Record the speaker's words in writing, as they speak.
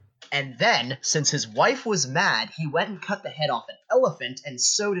And then, since his wife was mad, he went and cut the head off an elephant and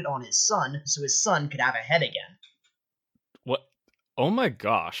sewed it on his son so his son could have a head again. What? Oh my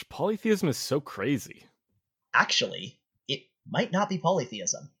gosh, polytheism is so crazy. Actually, it might not be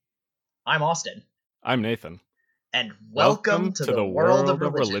polytheism. I'm Austin. I'm Nathan. And welcome to the world of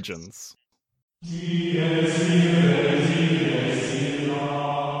religions.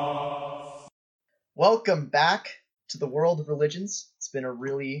 Welcome back to the world of religions. It's been a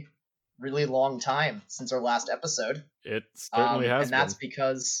really long time since our last episode. It certainly has and that's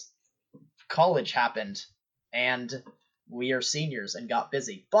because college happened, and we are seniors and got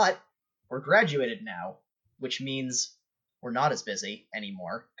busy. But we're graduated now, which means we're not as busy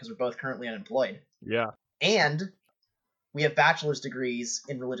anymore because we're both currently unemployed. Yeah. And we have bachelor's degrees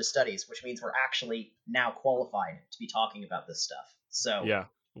in religious studies, which means we're actually now qualified to be talking about this stuff. So yeah,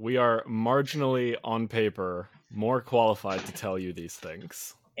 we are marginally on paper more qualified to tell you these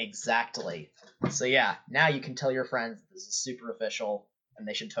things. Exactly. So yeah, now you can tell your friends this is super official and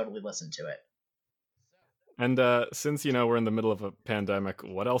they should totally listen to it. And since, we're in the middle of a pandemic,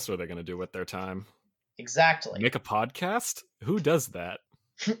 what else are they going to do with their time? Exactly. Make a podcast? Who does that?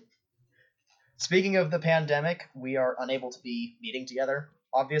 Speaking of the pandemic, we are unable to be meeting together,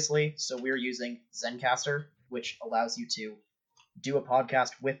 obviously, so we're using Zencastr, which allows you to do a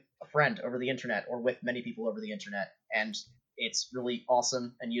podcast with a friend over the internet or with many people over the internet, and it's really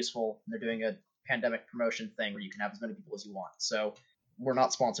awesome and useful. They're doing a pandemic promotion thing where you can have as many people as you want. So we're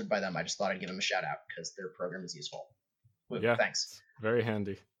not sponsored by them. I just thought I'd give them a shout out because their program is useful. Yeah, thanks. Very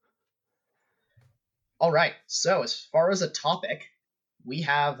handy. All right, so as far as a topic, we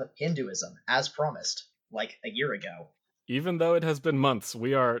have Hinduism, as promised, like a year ago. Even though it has been months,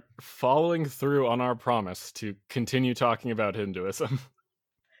 we are following through on our promise to continue talking about Hinduism.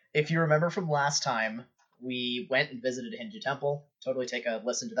 If you remember from last time, we went and visited a Hindu temple. Totally take a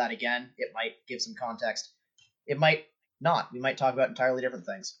listen to that again. It might give some context. It might not. We might talk about entirely different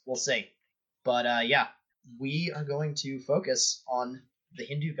things. We'll see. But yeah, we are going to focus on the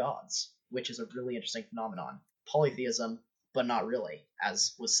Hindu gods, which is a really interesting phenomenon. Polytheism, but not really,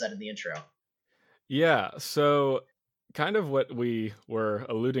 as was said in the intro. Yeah, so kind of what we were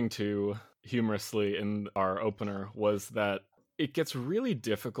alluding to humorously in our opener was that it gets really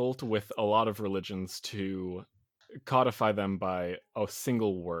difficult with a lot of religions to codify them by a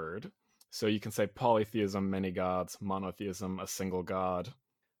single word. So you can say polytheism, many gods, monotheism, a single god.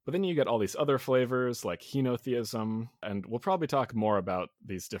 But then you get all these other flavors like henotheism, and we'll probably talk more about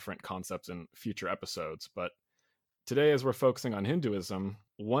these different concepts in future episodes. But today, as we're focusing on Hinduism,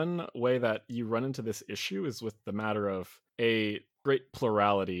 one way that you run into this issue is with the matter of a great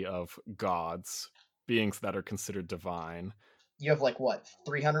plurality of gods, beings that are considered divine. You have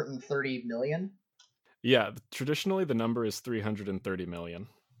 330 million? Yeah, traditionally the number is 330 million.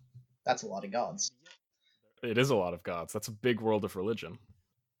 That's a lot of gods. It is a lot of gods. That's a big world of religion.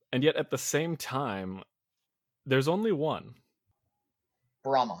 And yet at the same time, there's only one.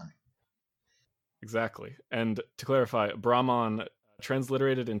 Brahman. Exactly. And to clarify, Brahman,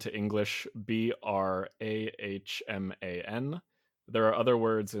 transliterated into English, Brahman. There are other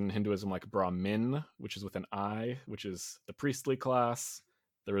words in Hinduism like Brahmin, which is with an I, which is the priestly class.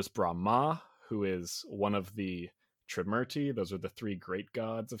 There is Brahma, who is one of the Trimurti. Those are the three great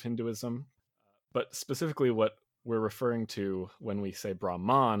gods of Hinduism. But specifically what we're referring to when we say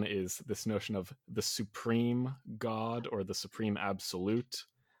Brahman is this notion of the supreme god or the supreme absolute.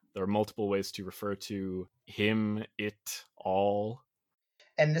 There are multiple ways to refer to him, it, all.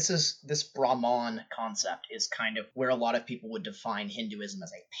 And this Brahman concept is kind of where a lot of people would define Hinduism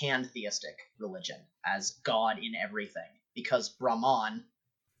as a pantheistic religion, as God in everything, because Brahman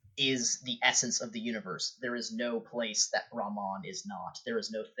is the essence of the universe. There is no place that Brahman is not. There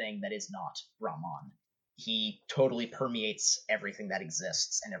is no thing that is not Brahman. He totally permeates everything that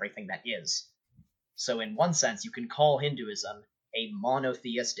exists and everything that is. So in one sense, you can call Hinduism a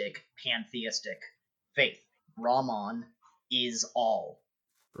monotheistic, pantheistic faith. Brahman is all.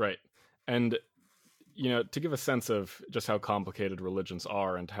 Right. And, to give a sense of just how complicated religions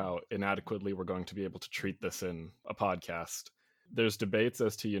are and how inadequately we're going to be able to treat this in a podcast, there's debates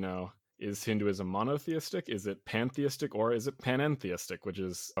as to, is Hinduism monotheistic? Is it pantheistic? Or is it panentheistic? Which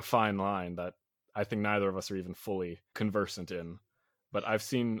is a fine line that I think neither of us are even fully conversant in. But I've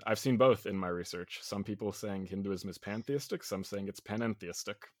seen both in my research. Some people saying Hinduism is pantheistic, some saying it's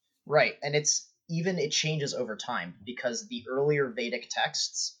panentheistic. Right, and it changes over time, because the earlier Vedic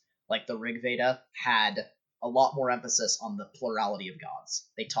texts, like the Rig Veda, had a lot more emphasis on the plurality of gods.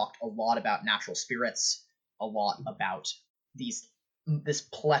 They talked a lot about natural spirits, a lot about these this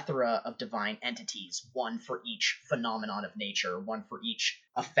plethora of divine entities, one for each phenomenon of nature, one for each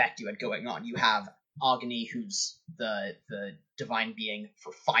effect you had going on. You have Agni, who's the divine being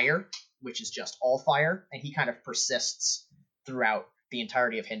for fire, which is just all fire, and he kind of persists throughout the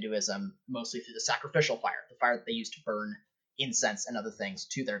entirety of Hinduism, mostly through the sacrificial fire, the fire that they used to burn incense and other things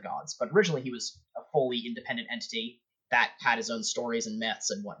to their gods. But originally he was a fully independent entity that had his own stories and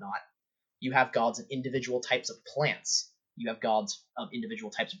myths and whatnot. You have gods of individual types of plants. You have gods of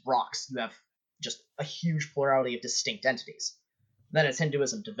individual types of rocks. You have just a huge plurality of distinct entities. Then, as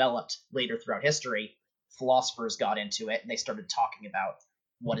Hinduism developed later throughout history, philosophers got into it and they started talking about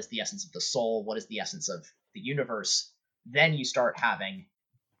what is the essence of the soul, what is the essence of the universe. Then you start having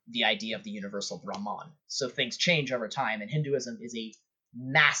the idea of the universal Brahman. So things change over time, and Hinduism is a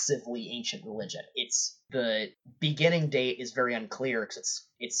massively ancient religion. It's the beginning date is very unclear because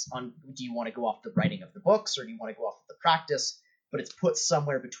do you want to go off the writing of the books or do you want to go off of the practice? But it's put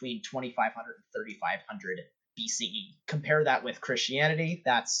somewhere between 2500 and 3500 BCE. Compare that with Christianity,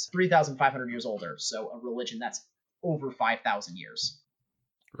 that's 3,500 years older. So a religion that's over 5,000 years.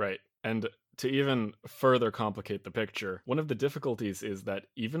 Right. And to even further complicate the picture, one of the difficulties is that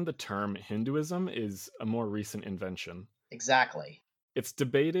even the term Hinduism is a more recent invention. Exactly. It's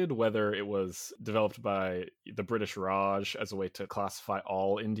debated whether it was developed by the British Raj as a way to classify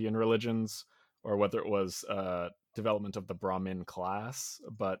all Indian religions, or whether it was a development of the Brahmin class.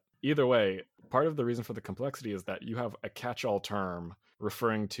 But either way, part of the reason for the complexity is that you have a catch-all term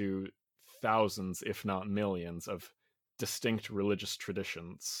referring to thousands, if not millions, of distinct religious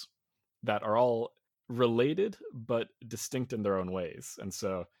traditions that are all related but distinct in their own ways. And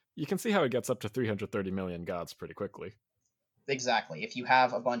so you can see how it gets up to 330 million gods pretty quickly. Exactly. If you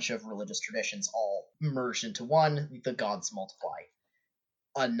have a bunch of religious traditions all merged into one, the gods multiply.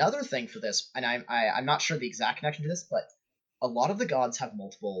 Another thing for this, and I'm not sure the exact connection to this, but a lot of the gods have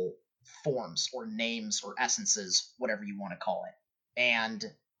multiple forms or names or essences, whatever you want to call it. And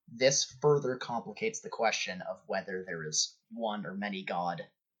this further complicates the question of whether there is one or many god,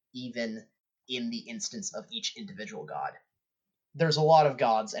 even in the instance of each individual god. There's a lot of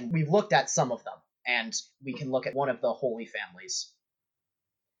gods, and we've looked at some of them. And we can look at one of the holy families.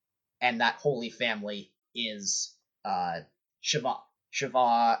 And that holy family is Shiva.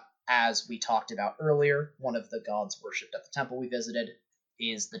 Shiva, as we talked about earlier, one of the gods worshipped at the temple we visited,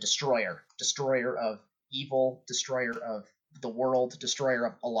 is the destroyer. Destroyer of evil, destroyer of the world, destroyer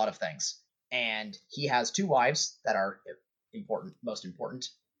of a lot of things. And he has two wives that are most important,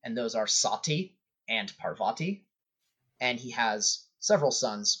 and those are Sati and Parvati. And he has several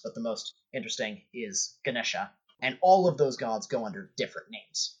sons, but the most interesting is Ganesha. And all of those gods go under different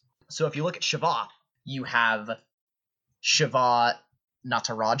names. So if you look at Shiva, you have Shiva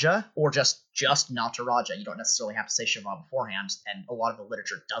Nataraja, or just Nataraja. You don't necessarily have to say Shiva beforehand, and a lot of the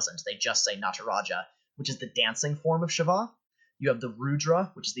literature doesn't. They just say Nataraja, which is the dancing form of Shiva. You have the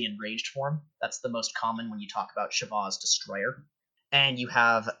Rudra, which is the enraged form. That's the most common when you talk about Shiva's destroyer. And you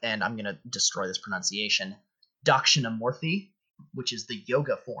have, and I'm going to destroy this pronunciation, Dakshinamurti, which is the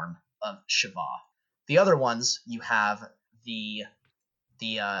yoga form of Shiva. The other ones, you have the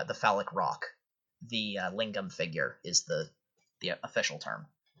phallic rock. The lingam figure is the official term.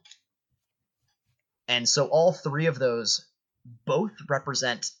 And so all three of those both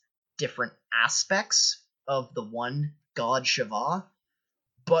represent different aspects of the one god Shiva,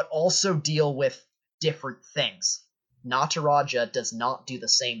 but also deal with different things. Nataraja does not do the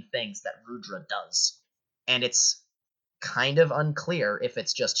same things that Rudra does. And it's kind of unclear if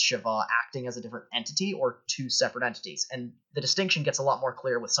it's just Shiva acting as a different entity or two separate entities. And the distinction gets a lot more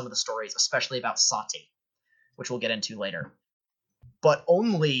clear with some of the stories, especially about Sati, which we'll get into later. But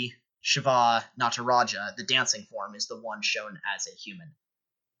only Shiva Nataraja, the dancing form, is the one shown as a human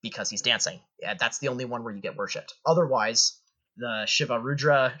because he's dancing. Yeah, that's the only one where you get worshipped. Otherwise, the Shiva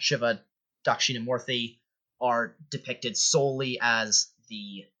Rudra, Shiva Dakshinamurti are depicted solely as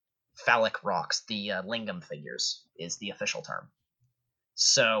the phallic rocks, the lingam figures is the official term.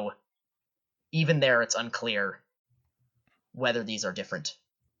 So even there, it's unclear whether these are different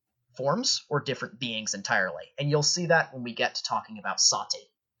forms or different beings entirely. And you'll see that when we get to talking about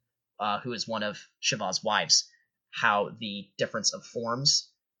Sati, who is one of Shiva's wives, how the difference of forms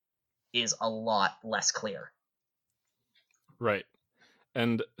is a lot less clear. Right.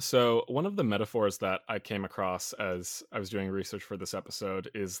 And so one of the metaphors that I came across as I was doing research for this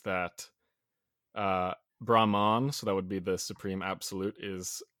episode is that Brahman, so that would be the supreme absolute,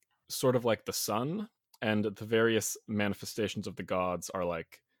 is sort of like the sun, and the various manifestations of the gods are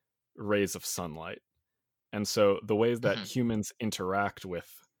like rays of sunlight. And so the ways that humans interact with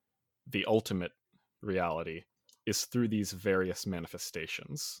the ultimate reality is through these various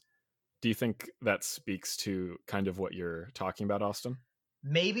manifestations. Do you think that speaks to kind of what you're talking about, Austin?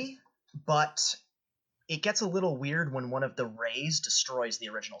 Maybe, but it gets a little weird when one of the rays destroys the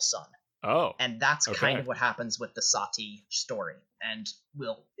original sun. Oh, and that's kind okay. of what happens with the Sati story. And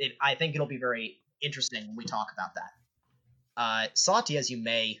I think it'll be very interesting when we talk about that. Sati, as you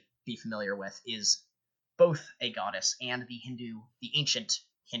may be familiar with, is both a goddess and the ancient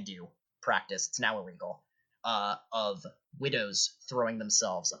Hindu practice. It's now illegal, of widows throwing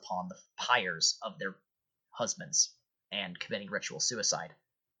themselves upon the pyres of their husbands and committing ritual suicide.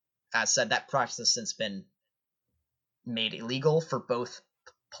 As said, that practice has since been made illegal for both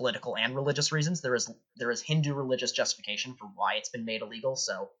political and religious reasons. There is Hindu religious justification for why it's been made illegal.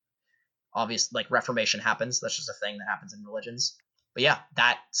 So obviously, like, Reformation happens. That's just a thing that happens in religions. But yeah,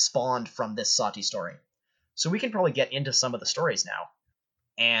 that spawned from this Sati story. So we can probably get into some of the stories now,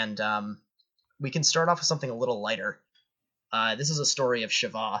 and we can start off with something a little lighter. This is a story of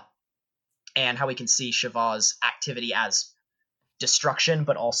Shiva, and how we can see Shiva's activity as destruction,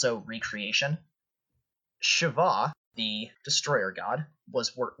 but also recreation. Shiva, the destroyer god,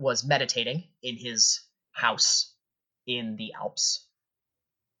 was meditating in his house in the Alps.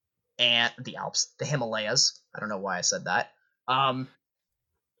 And the Himalayas. I don't know why I said that.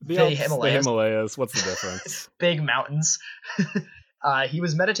 The Alps, the Himalayas. What's the difference? Big mountains. He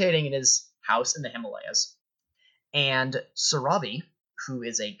was meditating in his house in the Himalayas, and Surabhi, who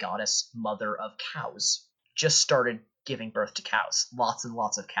is a goddess mother of cows, just started giving birth to cows. Lots and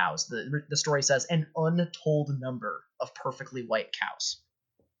lots of cows. The story says an untold number of perfectly white cows.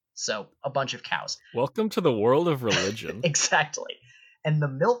 So a bunch of cows. Welcome to the world of religion. Exactly. And the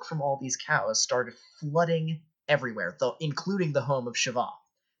milk from all these cows started flooding everywhere, including the home of Shiva.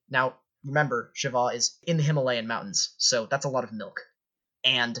 Now, remember, Shiva is in the Himalayan mountains, so that's a lot of milk.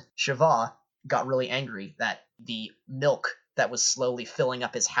 And Shiva got really angry that the milk that was slowly filling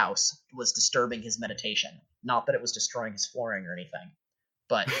up his house was disturbing his meditation. Not that it was destroying his flooring or anything,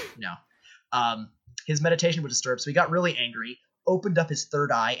 but his meditation was disturbed, so he got really angry, opened up his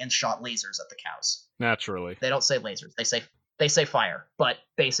third eye, and shot lasers at the cows. Naturally. They don't say lasers. They say fire, but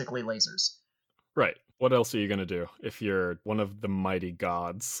basically lasers. Right. What else are you going to do if you're one of the mighty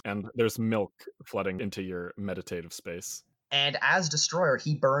gods and there's milk flooding into your meditative space? And as destroyer,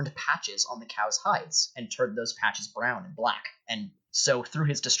 he burned patches on the cows' hides and turned those patches brown and black. And so through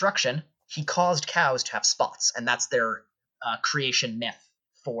his destruction, he caused cows to have spots, and that's their creation myth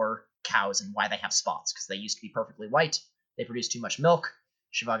for cows and why they have spots, because they used to be perfectly white, they produced too much milk,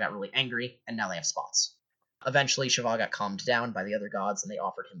 Shiva got really angry, and now they have spots. Eventually, Shiva got calmed down by the other gods, and they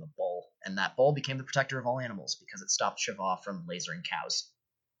offered him a bull, and that bull became the protector of all animals because it stopped Shiva from lasering cows.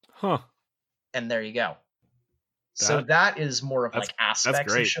 Huh. And there you go. So that is more of like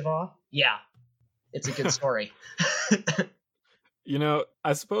aspects of Shiva. Yeah. It's a good story.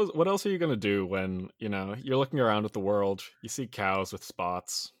 I suppose, what else are you going to do when, you're looking around at the world, you see cows with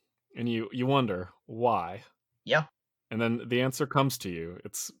spots, and you wonder why? Yeah. And then the answer comes to you.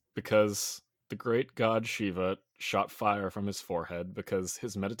 It's because the great god Shiva shot fire from his forehead because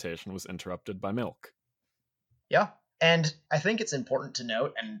his meditation was interrupted by milk. Yeah. And I think it's important to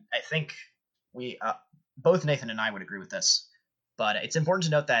note, and I think we, both Nathan and I would agree with this, but it's important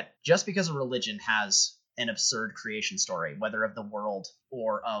to note that just because a religion has an absurd creation story, whether of the world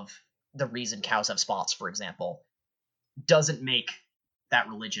or of the reason cows have spots, for example, doesn't make that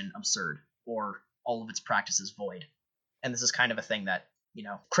religion absurd or all of its practices void. And this is kind of a thing that,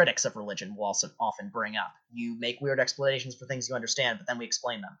 critics of religion will also often bring up. You make weird explanations for things you understand, but then we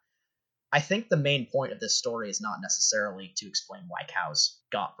explain them. I think the main point of this story is not necessarily to explain why cows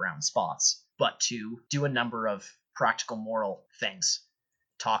got brown spots, but to do a number of practical moral things.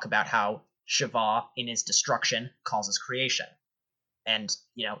 Talk about how Shiva, in his destruction, causes creation. And,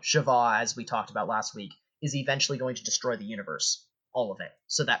 Shiva, as we talked about last week, is eventually going to destroy the universe, all of it,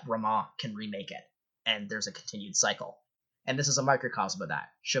 so that Brahma can remake it. And there's a continued cycle. And this is a microcosm of that.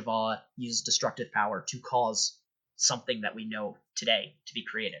 Shiva uses destructive power to cause something that we know today to be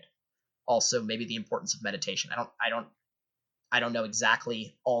created. Also, maybe the importance of meditation. I don't know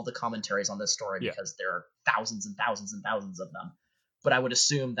exactly all the commentaries on this story because there are thousands and thousands and thousands of them. But I would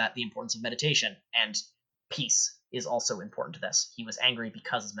assume that the importance of meditation and peace is also important to this. He was angry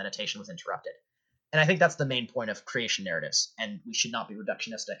because his meditation was interrupted. And I think that's the main point of creation narratives, and we should not be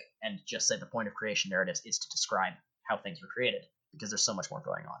reductionistic and just say the point of creation narratives is to describe how things were created, because there's so much more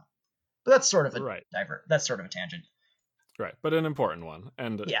going on. But that's sort of that's sort of a tangent. Right, but an important one.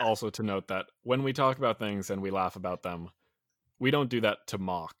 And also to note that when we talk about things and we laugh about them, we don't do that to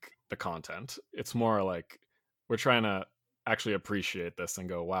mock the content. It's more like we're trying to actually appreciate this and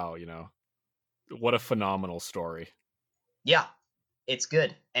go, wow, what a phenomenal story. Yeah, it's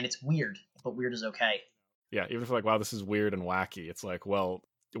good and it's weird, but weird is okay. Yeah, even if you're like, wow, this is weird and wacky, it's like, well,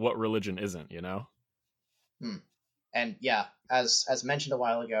 what religion isn't, you know? And yeah, as mentioned a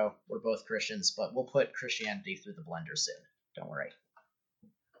while ago, we're both Christians, but we'll put Christianity through the blender soon. Don't worry.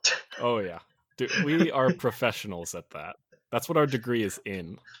 Oh yeah. Dude, we are professionals at that. That's what our degree is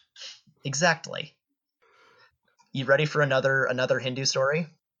in. Exactly. You ready for another Hindu story?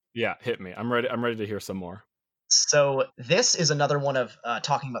 Yeah, hit me. I'm ready to hear some more. So this is another one of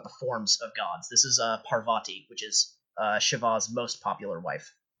talking about the forms of gods. This is Parvati, which is Shiva's most popular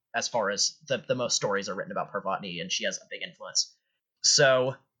wife, as far as the most stories are written about Parvati, and she has a big influence.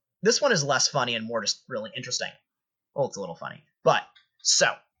 So this one is less funny and more just really interesting. Well, it's a little funny. But, so,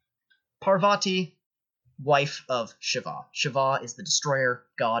 Parvati, wife of Shiva. Shiva is the destroyer,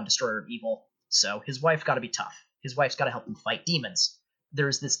 god, destroyer of evil. So his wife got to be tough. His wife's got to help him fight demons.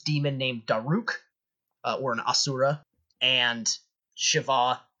 There's this demon named Daruk, or an Asura, and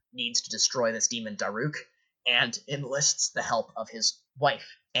Shiva needs to destroy this demon Daruk and enlists the help of his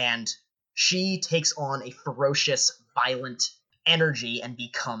wife. And she takes on a ferocious, violent energy and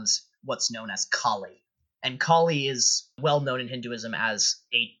becomes what's known as Kali. And Kali is well known in Hinduism as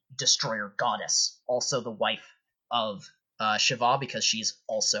a destroyer goddess, also the wife of Shiva because she's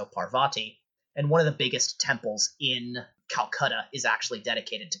also Parvati. And one of the biggest temples in Calcutta is actually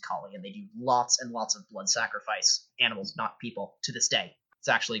dedicated to Kali, and they do lots and lots of blood sacrifice, animals, not people, to this day. It's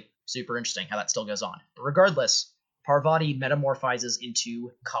actually super interesting how that still goes on. But regardless, Parvati metamorphizes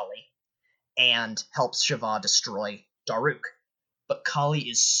into Kali and helps Shiva destroy Daruk. But Kali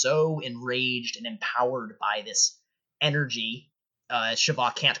is so enraged and empowered by this energy,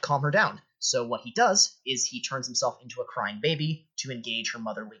 Shiva can't calm her down. So what he does is he turns himself into a crying baby to engage her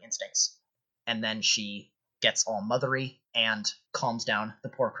motherly instincts. And then she gets all mothery and calms down the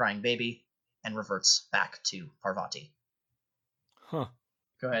poor crying baby and reverts back to Parvati. Huh.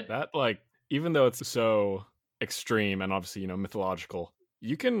 Go ahead. That, like, even though it's so extreme and obviously, mythological,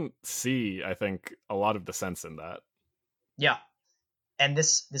 you can see, I think, a lot of the sense in that. Yeah. And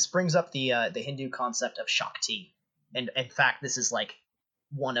this brings up the Hindu concept of Shakti. And in fact, this is like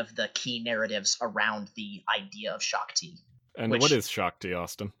one of the key narratives around the idea of Shakti. And what is Shakti,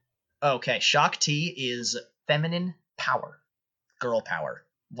 Austin? Okay, Shakti is feminine power, girl power,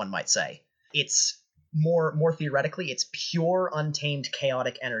 one might say. It's more theoretically, it's pure, untamed,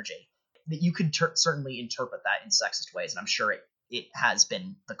 chaotic energy. You could certainly interpret that in sexist ways, and I'm sure it has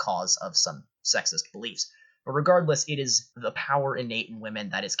been the cause of some sexist beliefs. But regardless, it is the power innate in women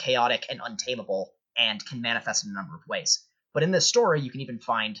that is chaotic and untamable and can manifest in a number of ways. But in this story, you can even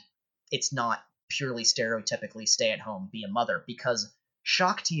find it's not purely stereotypically stay at home, be a mother, because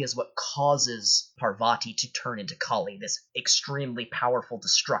Shakti is what causes Parvati to turn into Kali, this extremely powerful,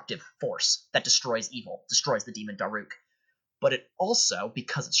 destructive force that destroys evil, destroys the demon Daruk. But it also,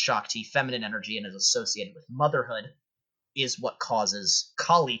 because it's Shakti, feminine energy, and is associated with motherhood, is what causes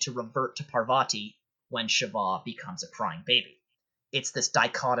Kali to revert to Parvati when Shiva becomes a crying baby. It's this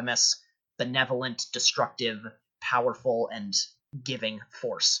dichotomous, benevolent, destructive, powerful, and giving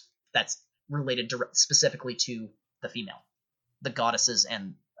force that's related specifically to the female, the goddesses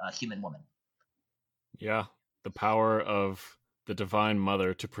and human woman. Yeah, the power of the Divine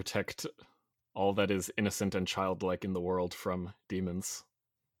Mother to protect all that is innocent and childlike in the world from demons.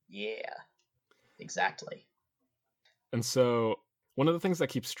 Yeah, exactly. And so, one of the things that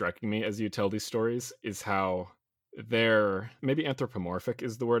keeps striking me as you tell these stories is how they're maybe anthropomorphic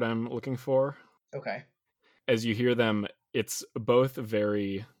is the word I'm looking for. Okay. As you hear them, it's both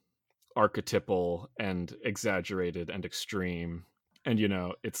very archetypal and exaggerated and extreme. And,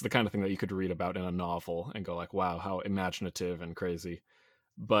 it's the kind of thing that you could read about in a novel and go like, wow, how imaginative and crazy.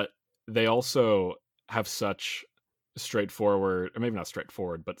 But they also have such straightforward, or maybe not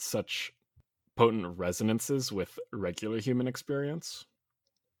straightforward, but such potent resonances with regular human experience.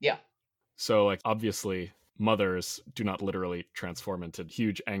 Yeah. So, like, obviously, mothers do not literally transform into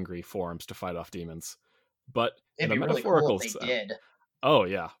huge angry forms to fight off demons. But It'd in a be metaphorical really cool if they did. Oh,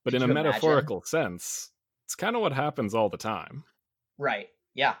 yeah. But Could in a you metaphorical sense, it's kind of what happens all the time. Right.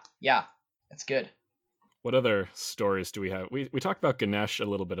 Yeah. Yeah. That's good. What other stories do we have? We talked about Ganesh a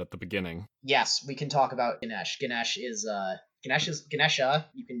little bit at the beginning. Yes, we can talk about Ganesh. Ganesha.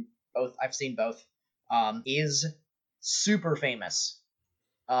 You can both. I've seen both. Is super famous.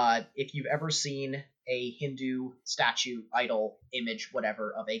 If you've ever seen a Hindu statue, idol, image,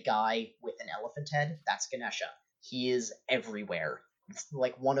 whatever, of a guy with an elephant head, that's Ganesha. He is everywhere. It's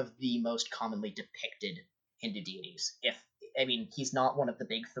like one of the most commonly depicted Hindu deities. He's not one of the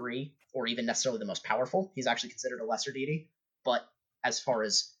big three, or even necessarily the most powerful. He's actually considered a lesser deity. But as far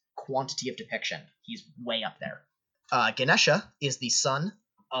as quantity of depiction. He's way up there. Ganesha is the son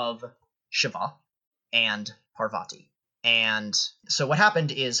of Shiva and Parvati. And so what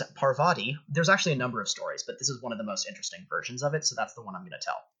happened is Parvati, there's actually a number of stories, but this is one of the most interesting versions of it, so that's the one I'm going to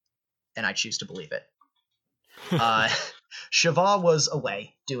tell. And I choose to believe it. Shiva was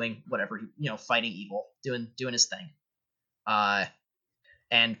away doing whatever, fighting evil, doing his thing.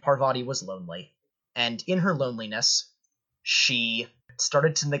 And Parvati was lonely. And in her loneliness, she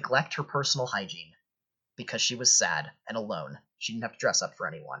started to neglect her personal hygiene because she was sad and alone. She didn't have to dress up for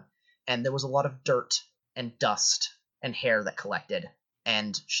anyone. And there was a lot of dirt and dust and hair that collected.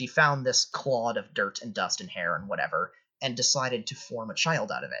 And she found this clod of dirt and dust and hair and whatever, and decided to form a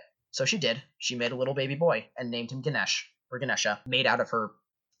child out of it. So she did. She made a little baby boy and named him Ganesh, or Ganesha, made out of her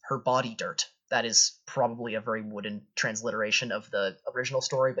body dirt. That is probably a very wooden transliteration of the original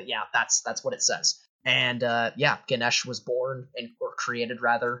story, but yeah, that's what it says. And Ganesh was born, or created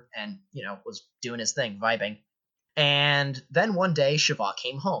rather, and was doing his thing, vibing. And then one day Shiva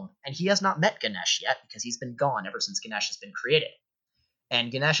came home, and he has not met Ganesh yet because he's been gone ever since Ganesh has been created.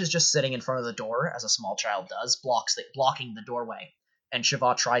 And Ganesh is just sitting in front of the door, as a small child does, blocking the doorway. And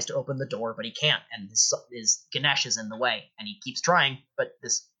Shiva tries to open the door, but he can't, and his Ganesh is in the way, and he keeps trying, but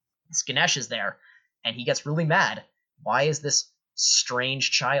this Ganesh is there, and he gets really mad. Why is this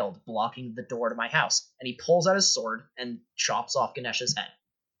strange child blocking the door to my house? And he pulls out his sword and chops off Ganesh's head.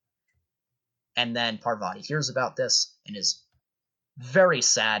 And then Parvati hears about this and is very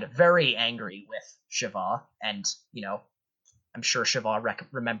sad, very angry with Shiva, and, I'm sure Shiva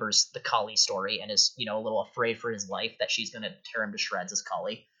remembers the Kali story and is, a little afraid for his life that she's going to tear him to shreds as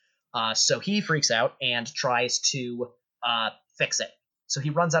Kali. So he freaks out and tries to fix it. So he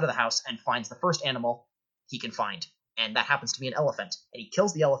runs out of the house and finds the first animal he can find, and that happens to be an elephant. And he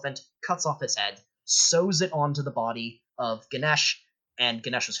kills the elephant, cuts off his head, sews it onto the body of Ganesh, and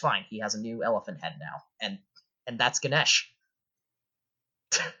Ganesh was fine. He has a new elephant head now, and that's Ganesh.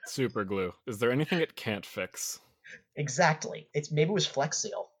 Super glue. Is there anything it can't fix? Exactly. Maybe it was Flex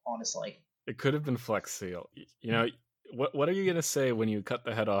Seal, honestly. It could have been Flex Seal. What are you going to say when you cut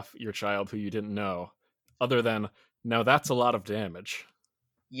the head off your child who you didn't know, other than, now that's a lot of damage?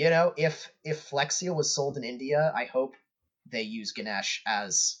 If Flex Seal was sold in India, I hope they use Ganesh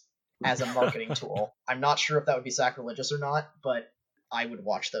as a marketing tool. I'm not sure if that would be sacrilegious or not, but I would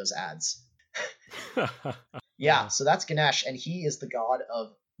watch those ads. Yeah, so that's Ganesh, and he is the god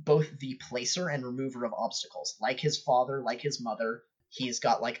of both the placer and remover of obstacles. Like his father, like his mother, he's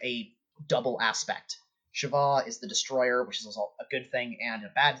got like a double aspect. Shiva is the destroyer, which is also a good thing and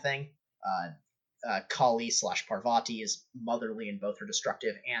a bad thing. Kali / Parvati is motherly in both her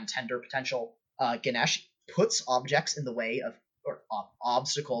destructive and tender potential. Ganesh puts objects in the way of, or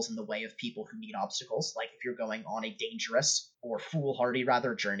obstacles in the way of people who need obstacles, like if you're going on a dangerous or foolhardy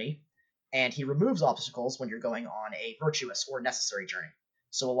rather journey. And he removes obstacles when you're going on a virtuous or necessary journey.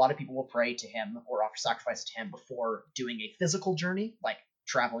 So a lot of people will pray to him or offer sacrifices to him before doing a physical journey, like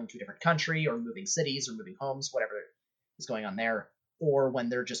traveling to a different country or moving cities or moving homes, whatever is going on there, or when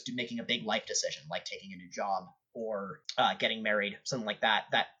they're just making a big life decision, like taking a new job or getting married, something like that,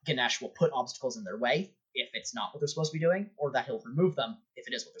 that Ganesh will put obstacles in their way if it's not what they're supposed to be doing, or that he'll remove them if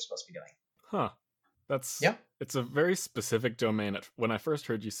it is what they're supposed to be doing. Huh. It's a very specific domain. When I first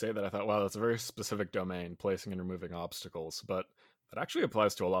heard you say that, I thought, wow, that's a very specific domain, placing and removing obstacles, but that actually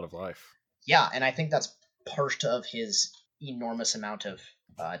applies to a lot of life. Yeah, and I think that's part of his enormous amount of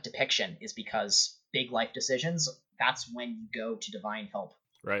depiction is because big life decisions, that's when you go to divine help.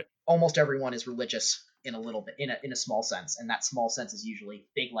 Right. Almost everyone is religious in a little bit, in a small sense, and that small sense is usually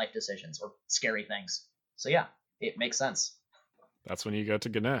big life decisions or scary things. So yeah, it makes sense. That's when you go to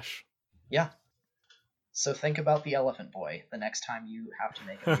Ganesh. Yeah. So think about the elephant boy the next time you have to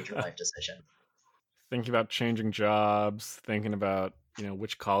make a major life decision. Thinking about changing jobs, thinking about,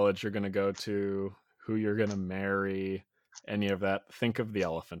 which college you're going to go to, who you're going to marry, any of that. Think of the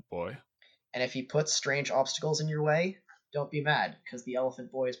elephant boy. And if he puts strange obstacles in your way, don't be mad, because the elephant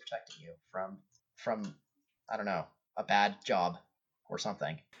boy is protecting you from I don't know, a bad job or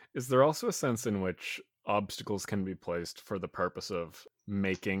something. Is there also a sense in which obstacles can be placed for the purpose of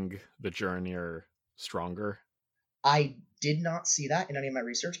making the journeyer stronger? I did not see that in any of my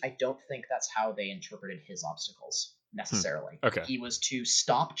research. I don't think that's how they interpreted his obstacles necessarily. Okay. He was to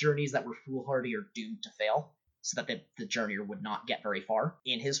stop journeys that were foolhardy or doomed to fail, so that the journeyer would not get very far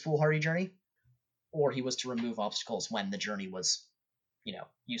in his foolhardy journey, or he was to remove obstacles when the journey was,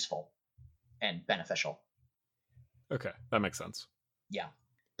 useful and beneficial. Okay, that makes sense. Yeah.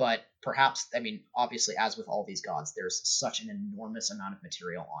 But perhaps, obviously, as with all these gods, there's such an enormous amount of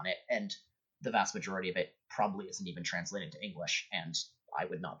material on it, and the vast majority of it probably isn't even translated to English, and I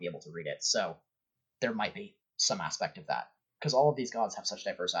would not be able to read it. So there might be some aspect of that, because all of these gods have such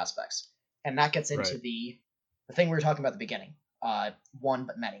diverse aspects. And that gets into Right. the thing we were talking about at the beginning, one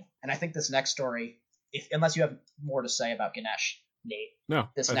but many. And I think this next story, unless you have more to say about Ganesh, Nate, No,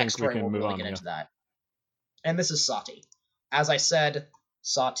 this I next think we story can will move really on. get Yeah. into that. And this is Sati. As I said,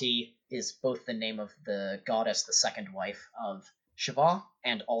 Sati is both the name of the goddess, the second wife of Shiva,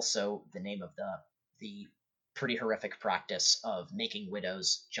 and also the name of the pretty horrific practice of making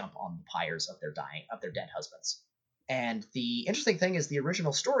widows jump on the pyres of their dead husbands. And the interesting thing is the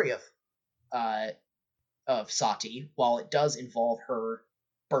original story of Sati, while it does involve her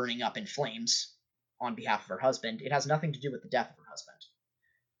burning up in flames on behalf of her husband, it has nothing to do with the death of her husband.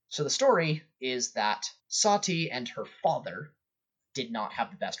 So the story is that Sati and her father did not have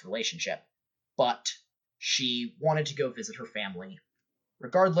the best relationship, but she wanted to go visit her family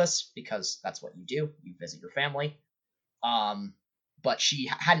regardless, because that's what you do, you visit your family. But she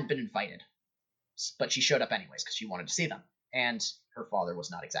hadn't been invited, but she showed up anyways because she wanted to see them. And her father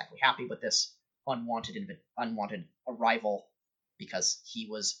was not exactly happy with this unwanted arrival, because he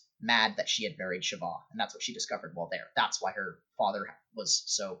was mad that she had married Shiva, and that's what she discovered while there. That's why her father was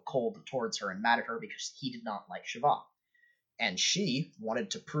so cold towards her and mad at her, because he did not like Shiva. And she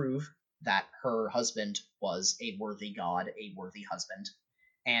wanted to prove that her husband was a worthy god, a worthy husband.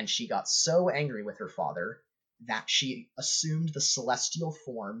 And she got so angry with her father that she assumed the celestial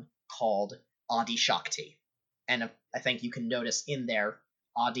form called Adi Shakti. And I think you can notice in there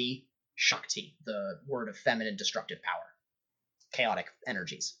Adi Shakti, the word of feminine destructive power, chaotic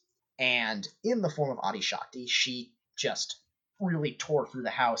energies. And in the form of Adi Shakti, she just really tore through the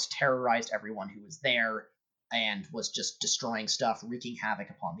house, terrorized everyone who was there, and was just destroying stuff, wreaking havoc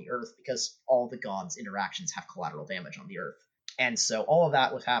upon the earth, because all the gods' interactions have collateral damage on the earth. And so all of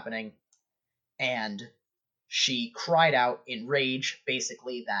that was happening, and she cried out in rage,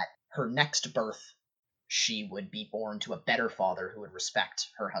 basically, that her next birth, she would be born to a better father who would respect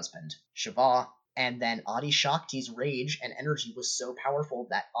her husband, Shiva. And then Adi Shakti's rage and energy was so powerful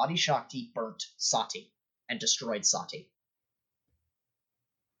that Adi Shakti burnt Sati and destroyed Sati.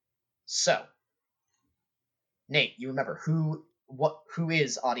 So, Nate, you remember who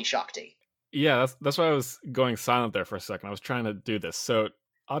is Adi Shakti? Yeah, that's why I was going silent there for a second. I was trying to do this. So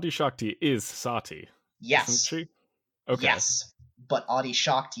Adi Shakti is Sati, isn't Yes. she? Okay. Yes. But Adi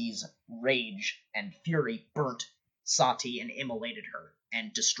Shakti's rage and fury burnt Sati and immolated her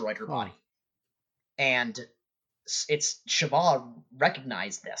and destroyed her body. And it's Shiva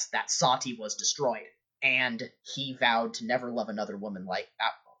recognized this, that Sati was destroyed, and he vowed to never love another woman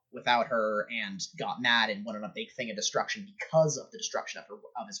without her, and got mad and went on a big thing of destruction because of the destruction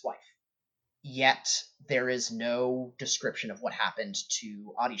of his wife. Yet there is no description of what happened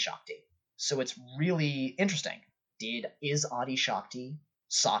to Adi Shakti. So it's really interesting. Is Adi Shakti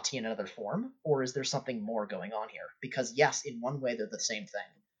Sati in another form, or is there something more going on here? Because yes, in one way they're the same thing,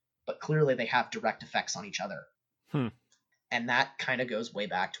 but clearly they have direct effects on each other. And that kind of goes way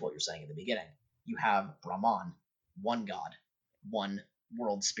back to what you're saying in the beginning. You have Brahman, one god, one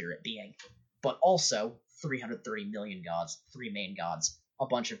world spirit being, but also 330 million gods, three main gods, a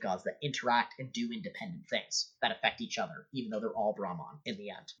bunch of gods that interact and do independent things that affect each other, even though they're all Brahman in the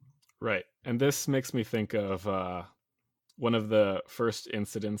end. Right. And this makes me think of one of the first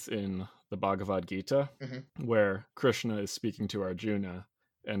incidents in the Bhagavad Gita, where Krishna is speaking to Arjuna,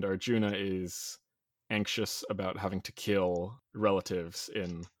 and Arjuna is anxious about having to kill relatives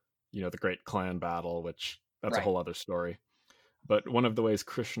in, the great clan battle, which that's a whole other story. But one of the ways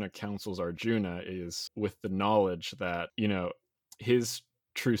Krishna counsels Arjuna is with the knowledge that, his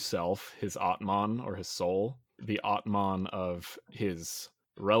true self, his Atman or his soul, the Atman of his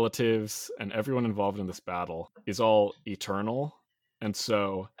relatives and everyone involved in this battle is all eternal. And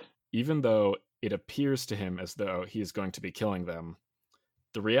so even though it appears to him as though he is going to be killing them,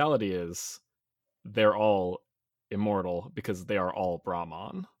 the reality is they're all immortal because they are all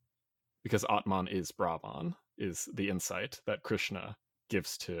Brahman. Because Atman is Brahman, is the insight that Krishna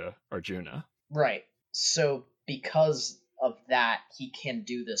gives to Arjuna. Right. So because of that, he can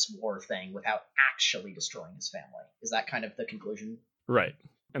do this war thing without actually destroying his family. Is that kind of the conclusion? Right.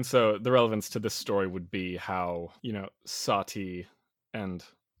 And so the relevance to this story would be how, Sati and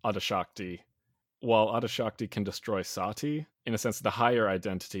Adishakti, while Adishakti can destroy Sati, in a sense, the higher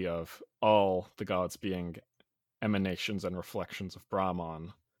identity of all the gods being emanations and reflections of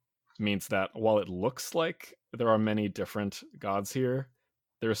Brahman means that while it looks like there are many different gods here,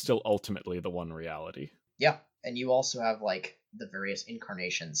 there is still ultimately the one reality. Yeah. And you also have the various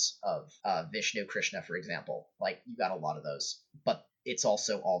incarnations of Vishnu, Krishna, for example. You got a lot of those, but it's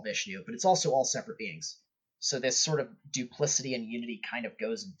also all Vishnu, but it's also all separate beings. So this sort of duplicity and unity kind of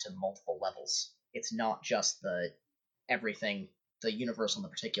goes into multiple levels. It's not just the everything, the universal and the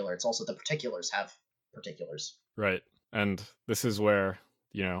particular. It's also the particulars have particulars. Right. And this is where,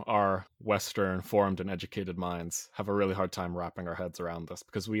 our Western formed and educated minds have a really hard time wrapping our heads around this,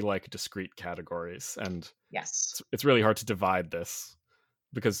 because we like discrete categories, and Yes. it's really hard to divide this,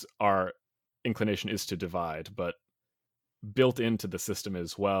 because our inclination is to divide, but built into the system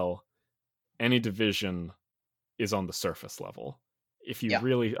is, well, any division is on the surface level. If you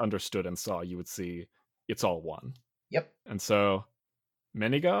really understood and saw, you would see it's all one. Yep. And so,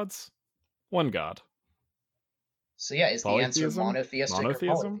 many gods, one god. So yeah, is the answer monotheistic or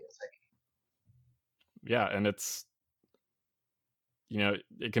polytheistic? Yeah, and it's,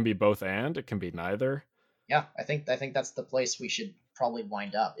 it can be both and it can be neither. Yeah, I think that's the place we should probably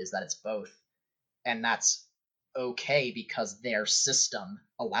wind up, is that it's both. And that's okay because their system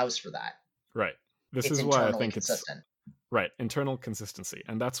allows for that. Right. This is why I think consistent. It's right, internal consistency.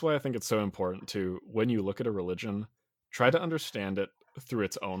 And that's why I think it's so important to, when you look at a religion, try to understand it through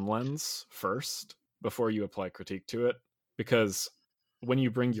its own lens first before you apply critique to it. Because when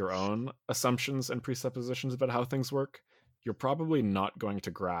you bring your own assumptions and presuppositions about how things work, you're probably not going to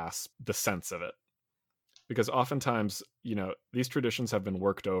grasp the sense of it. Because oftentimes, these traditions have been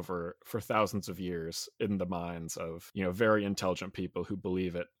worked over for thousands of years in the minds of, very intelligent people who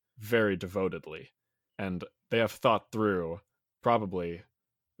believe it very devotedly. And they have thought through probably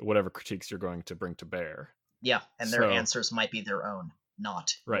whatever critiques you're going to bring to bear. Yeah, and their answers might be their own,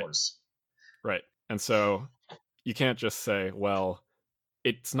 not yours. Right. And so you can't just say, well,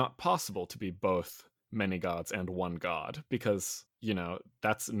 it's not possible to be both many gods and one god, because,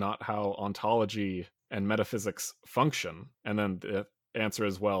 that's not how ontology and metaphysics function. And then the answer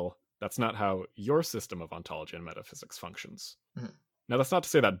is, well, that's not how your system of ontology and metaphysics functions. Mm-hmm. Now, that's not to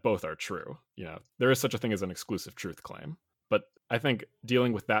say that both are true. There is such a thing as an exclusive truth claim. But I think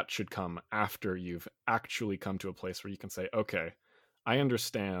dealing with that should come after you've actually come to a place where you can say, okay, I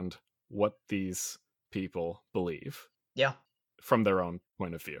understand what these people believe. Yeah. From their own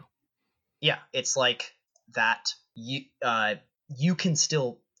point of view. Yeah, it's like that you can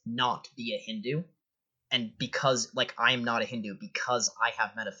still not be a Hindu. And because, I'm not a Hindu because I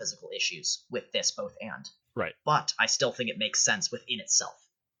have metaphysical issues with this both and. Right. But I still think it makes sense within itself.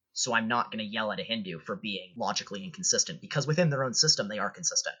 So I'm not going to yell at a Hindu for being logically inconsistent, because within their own system, they are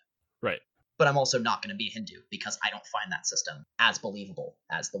consistent. Right. But I'm also not going to be a Hindu because I don't find that system as believable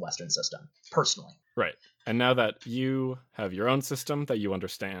as the Western system, personally. Right. And now that you have your own system that you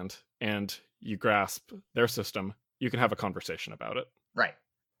understand and you grasp their system, you can have a conversation about it. Right.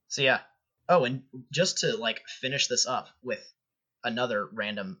 So yeah. Oh, and just to finish this up with another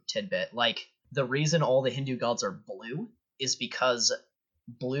random tidbit, the reason all the Hindu gods are blue is because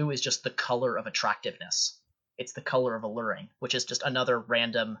blue is just the color of attractiveness. It's the color of alluring, which is just another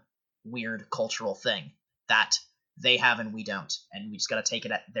random weird cultural thing that they have and we don't, and we just got to take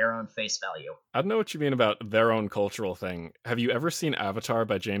it at their own face value. I don't know what you mean about their own cultural thing. Have you ever seen Avatar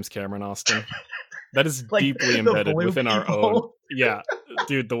by James Cameron Austin? That is deeply embedded within our own. Yeah,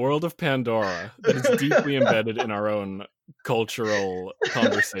 dude, the world of Pandora. That is deeply embedded in our own cultural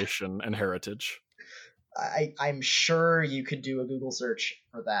conversation and heritage. I'm sure you could do a Google search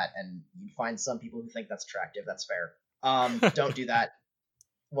for that, and you'd find some people who think that's attractive. That's fair. Don't do that.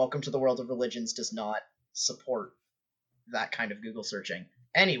 Welcome to the World of Religions does not support that kind of Google searching.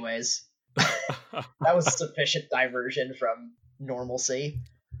 Anyways, that was sufficient diversion from normalcy.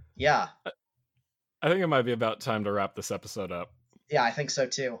 Yeah. I think it might be about time to wrap this episode up. Yeah, I think so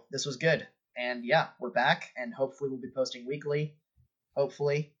too. This was good. And yeah, we're back, and hopefully we'll be posting weekly.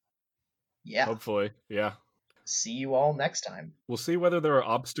 Hopefully. Yeah. Hopefully, yeah. See you all next time. We'll see whether there are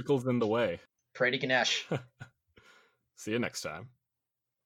obstacles in the way. Pray to Ganesh. See you next time.